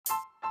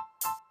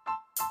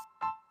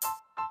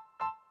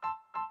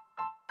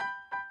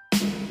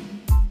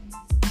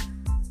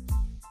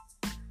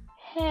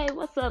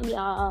What's up,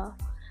 y'all?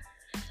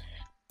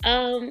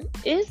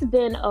 It's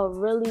been a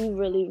really,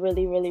 really,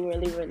 really, really,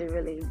 really, really,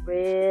 really,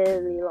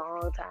 really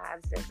long time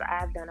since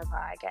I've done a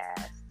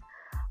podcast.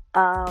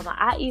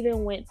 I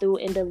even went through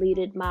and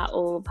deleted my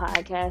old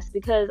podcast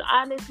because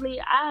honestly,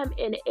 I'm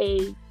in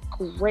a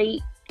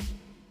great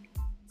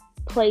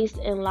place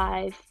in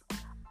life,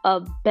 a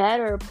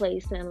better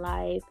place in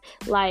life.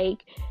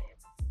 Like,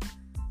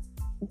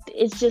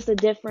 it's just a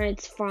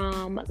difference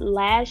from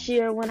last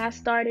year when I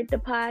started the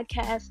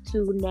podcast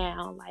to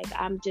now. Like,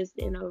 I'm just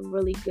in a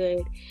really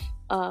good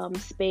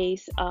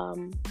space.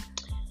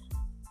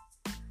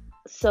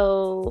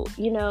 So,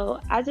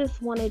 I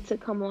just wanted to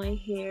come on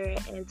here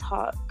and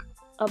talk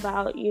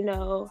about,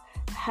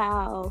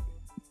 how,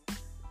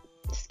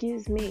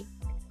 excuse me,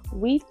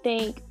 we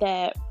think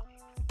that,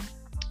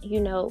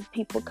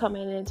 people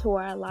coming into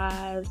our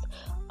lives,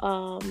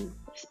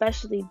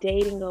 especially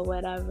dating or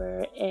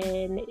whatever,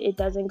 and it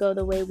doesn't go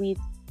the way we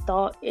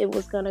thought it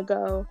was going to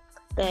go,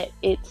 that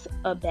it's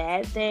a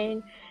bad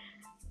thing.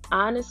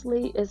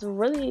 Honestly, it's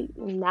really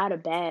not a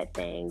bad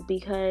thing,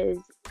 because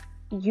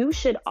you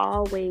should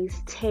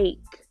always take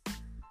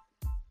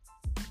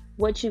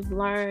what you've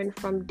learned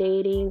from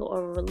dating or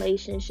a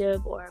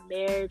relationship or a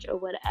marriage or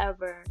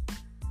whatever.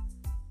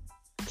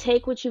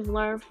 Take what you've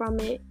learned from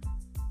it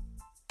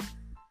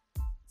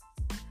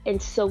and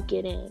soak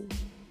it in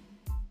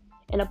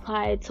and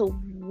apply it to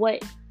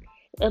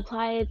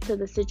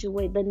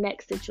the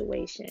next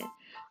situation.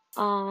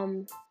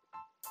 I'm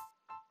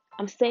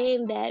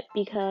saying that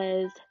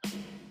because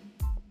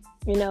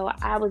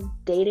I was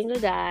dating a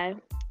guy.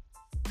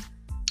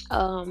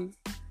 I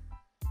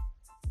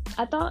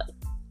thought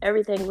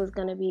everything was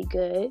gonna be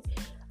good,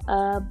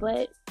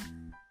 but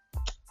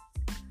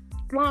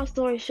long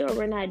story short,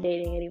 we're not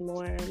dating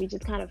anymore. We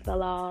just kind of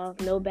fell off.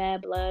 No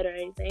bad blood or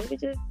anything. We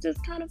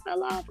just kind of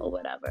fell off or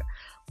whatever.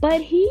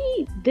 But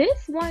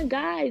this one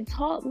guy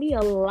taught me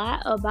a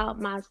lot about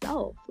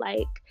myself.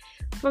 Like,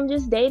 from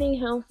just dating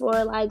him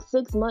for like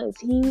 6 months,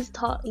 he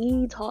taught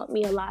me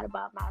a lot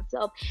about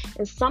myself.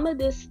 And some of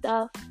this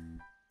stuff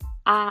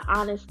I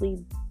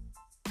honestly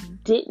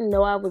didn't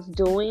know I was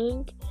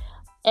doing,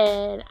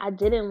 and I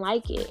didn't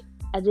like it.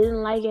 I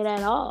didn't like it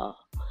at all.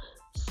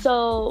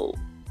 So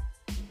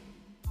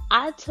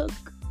I took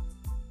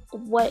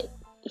what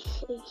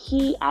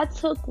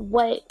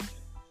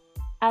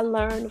I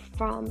learned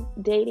from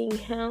dating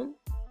him.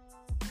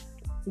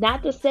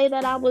 Not to say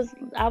that I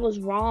was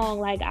wrong,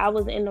 like I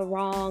was in the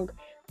wrong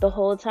the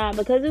whole time,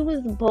 because it was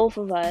both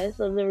of us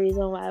of the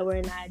reason why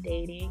we're not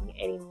dating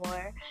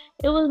anymore.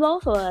 It was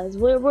both of us.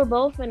 We're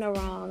both in the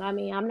wrong. I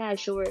mean, I'm not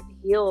sure if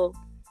he'll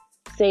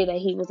say that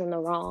he was in the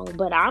wrong,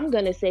 but I'm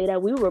gonna say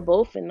that we were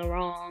both in the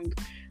wrong.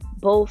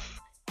 Both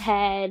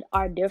had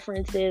our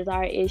differences,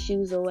 our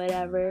issues or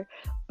whatever.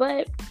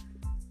 But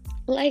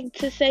like,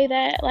 to say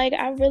that, like,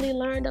 I really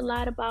learned a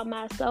lot about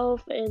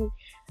myself, and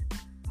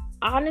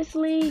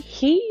honestly,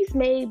 he's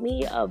made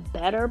me a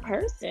better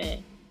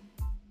person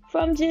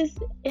from just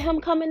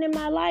him coming in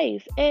my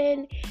life.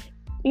 And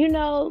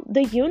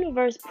the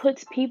universe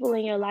puts people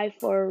in your life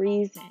for a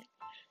reason.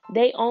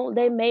 They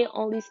may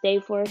only stay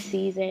for a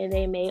season.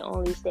 They may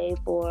only stay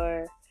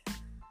for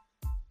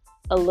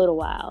a little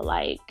while.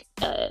 Like,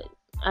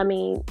 I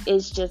mean,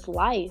 it's just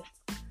life.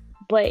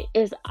 But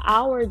it's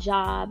our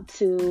job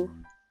to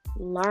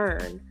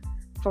learn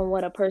from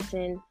a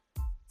person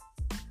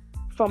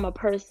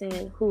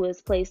who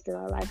is placed in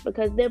our life,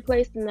 because they're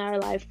placed in our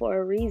life for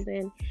a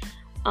reason.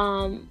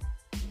 And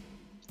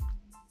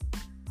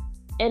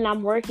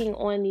I'm working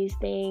on these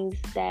things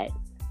that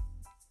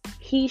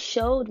he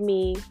showed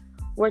me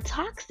were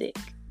toxic,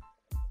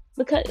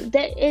 because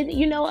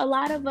a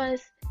lot of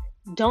us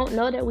don't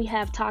know that we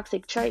have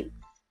toxic traits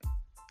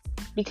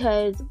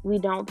because we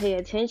don't pay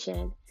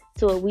attention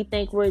to it. We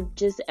think we're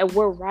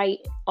right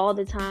all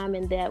the time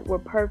and that we're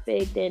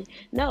perfect. And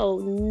no,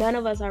 none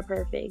of us are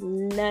perfect.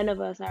 None of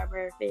us are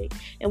perfect.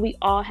 And we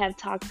all have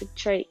toxic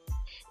traits.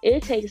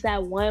 It takes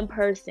that one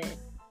person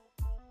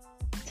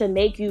to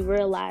make you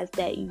realize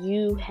that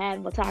you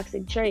have a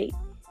toxic trait.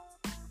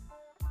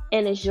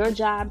 And it's your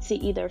job to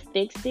either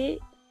fix it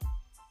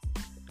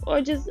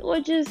or just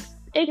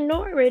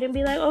ignore it and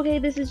be like, okay,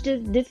 this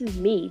is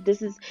me.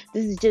 This is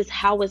just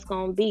how it's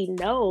gonna be.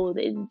 No,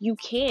 you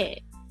can't.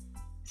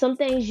 Some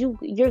things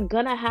you're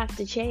gonna have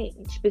to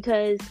change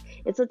because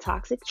it's a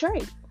toxic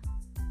trait.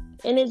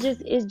 And it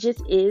just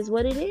is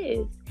what it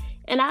is.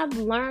 And I've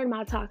learned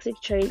my toxic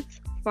traits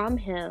from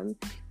him,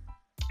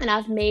 and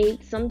I've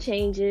made some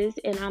changes,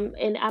 and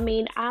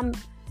I'm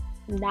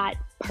not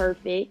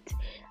perfect.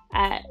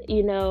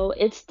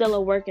 It's still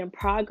a work in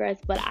progress,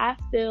 but I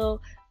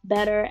feel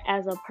better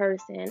as a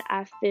person.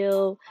 I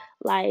feel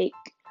like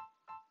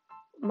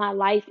my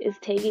life is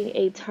taking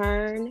a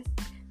turn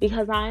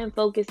because I am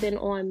focusing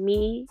on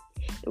me,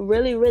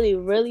 really, really,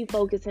 really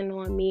focusing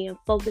on me, and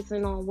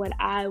focusing on what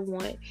I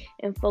want,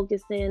 and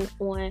focusing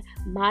on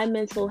my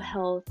mental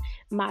health,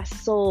 my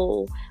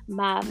soul,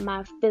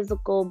 my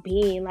physical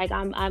being. Like,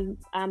 I'm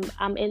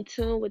in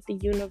tune with the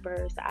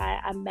universe.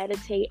 I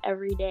meditate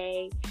every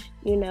day.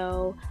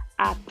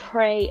 I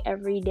pray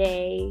every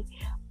day.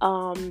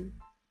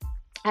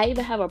 I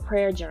even have a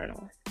prayer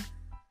journal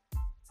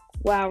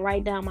where I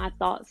write down my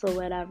thoughts or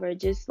whatever,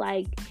 just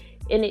like,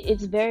 and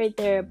it's very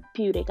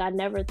therapeutic. I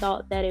never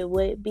thought that it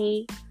would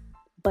be,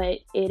 but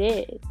it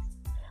is.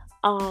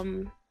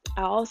 Um,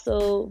 I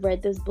also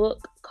read this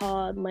book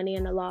called Money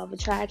and the Law of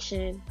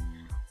Attraction.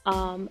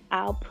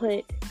 I'll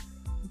put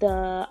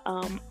the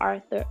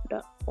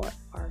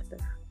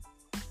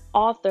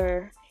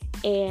author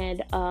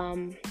and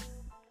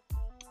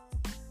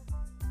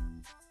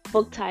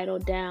book title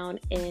down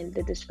in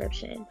the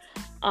description.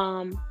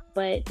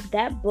 But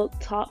that book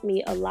taught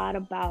me a lot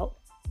about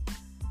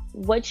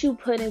what you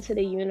put into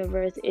the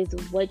universe is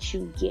what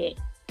you get.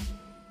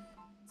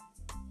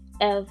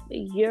 If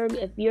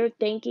you're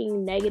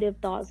thinking negative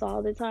thoughts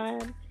all the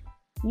time,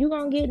 you're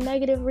gonna get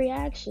negative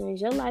reactions.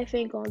 Your life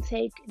ain't gonna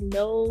take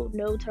no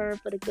turn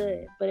for the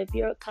good. But if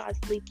you're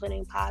constantly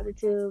putting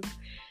positive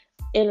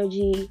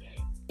energy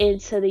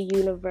into the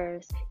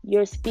universe,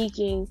 you're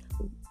speaking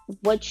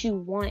what you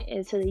want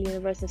into the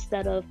universe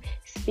instead of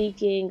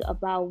speaking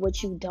about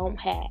what you don't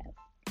have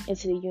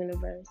into the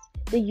universe.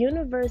 The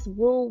universe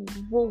will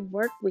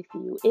work with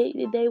you.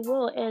 They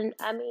will. And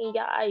I mean,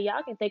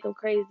 y'all can think I'm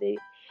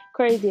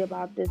crazy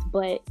about this,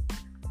 but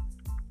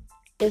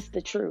it's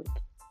the truth.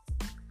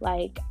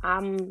 Like,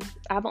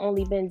 I've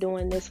only been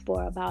doing this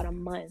for about a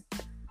month,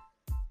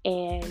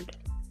 and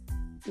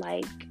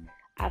like,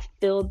 I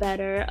feel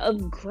better.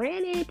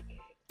 Granted,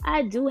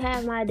 I do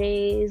have my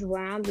days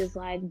where I'm just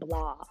like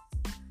blah,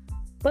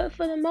 but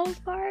for the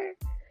most part,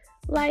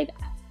 like,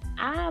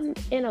 I'm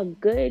in a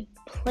good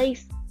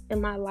place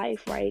in my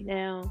life right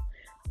now.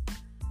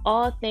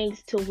 All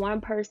thanks to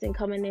one person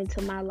coming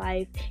into my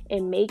life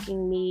and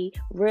making me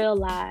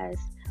realize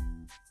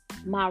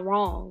my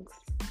wrongs,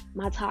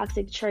 my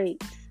toxic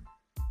traits.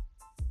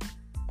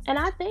 And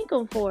I thank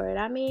him for it.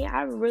 I mean,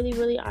 I really,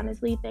 really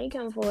honestly thank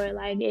him for it.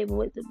 Like, it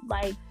was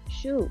like,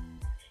 shoot.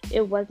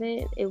 It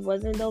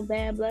wasn't no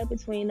bad blood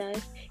between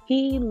us.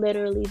 He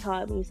literally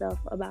taught me stuff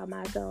about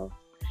myself,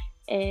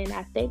 and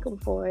I thank him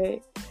for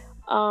it.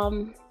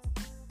 Um,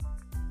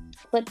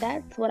 but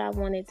that's what I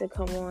wanted to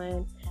come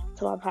on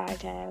to our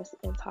podcast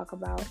and talk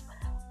about.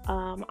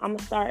 I'm gonna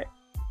start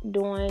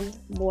doing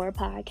more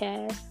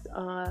podcasts.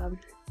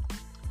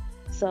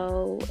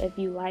 So if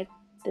you like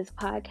this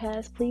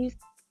podcast, please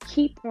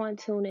keep on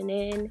tuning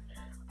in.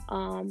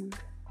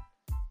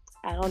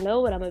 I don't know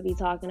what I'm gonna be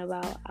talking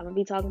about. I'm gonna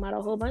be talking about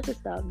a whole bunch of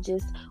stuff.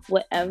 Just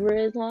whatever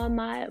is on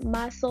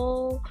my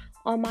soul,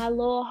 on my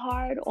little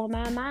heart, on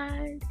my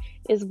mind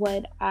is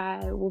what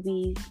I will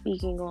be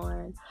speaking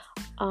on.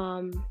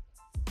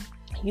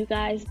 You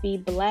guys be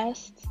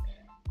blessed.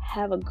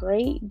 Have a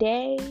great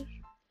day.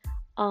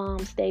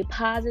 Stay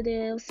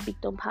positive.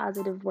 Speak them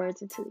positive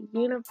words into the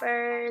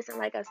universe. And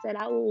like I said,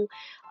 I will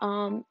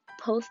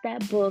post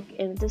that book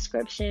in the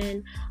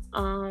description.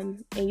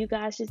 And you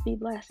guys just be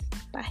blessed.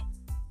 Bye.